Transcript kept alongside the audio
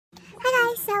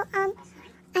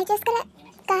I just got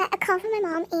a call from my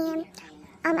mom, and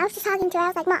I was just talking to her. I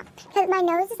was like, Mom, because my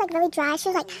nose is like really dry. She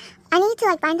was like, I need to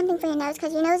like find something for your nose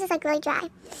because your nose is like really dry,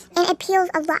 and it peels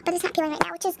a lot, but it's not peeling right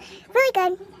now, which is really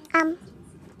good.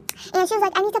 And she was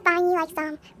like, I need to find you like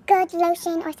some good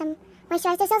lotion or some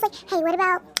moisturizer. So I was like, hey, what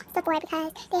about Sephora?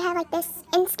 Because they have like this,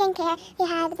 in skincare, they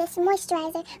have this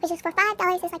moisturizer, which is for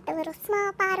 $5. It's like the little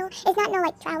small bottle. It's not no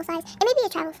like travel size. It may be a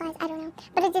travel size, I don't know.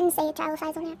 But it didn't say a travel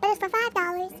size on there. But it's for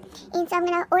 $5. And so I'm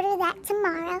going to order that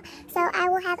tomorrow. So I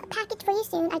will have a package for you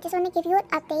soon. I just want to give you an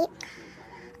update.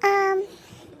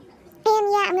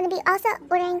 And yeah, I'm going to be also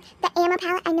ordering the Amma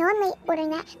palette. I know I'm late ordering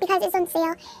that because it's on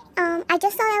sale. I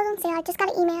just saw that it was on sale. I just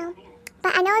got an email.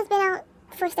 But I know it's been out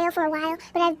for sale for a while,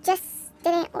 but I just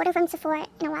didn't order from Sephora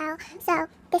in a while. So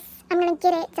I'm going to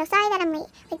get it. So sorry that I'm late.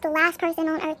 Like the last person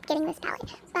on earth getting this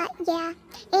palette. But yeah.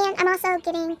 And I'm also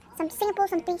getting some samples,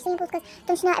 some free samples, because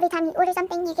don't you know every time you order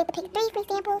something, you get to pick 3 free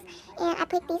samples. And I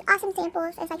picked these awesome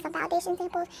samples. It's like some foundation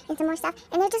samples and some more stuff.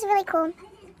 And they're just really cool.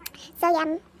 So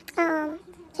yeah,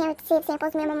 can't wait to see the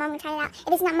samples. Me and my mom will try it out.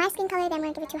 If it's not my skin color, then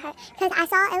I'm going to give it to her. Because I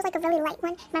saw it was like a really light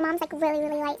one. My mom's like really,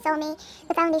 really light. So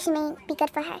the foundation may be good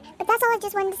for her. But that's all I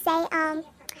just wanted to say.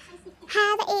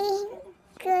 Have a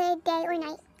good day or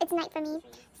night. It's night for me.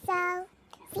 So,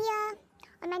 see ya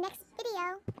on my next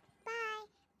video.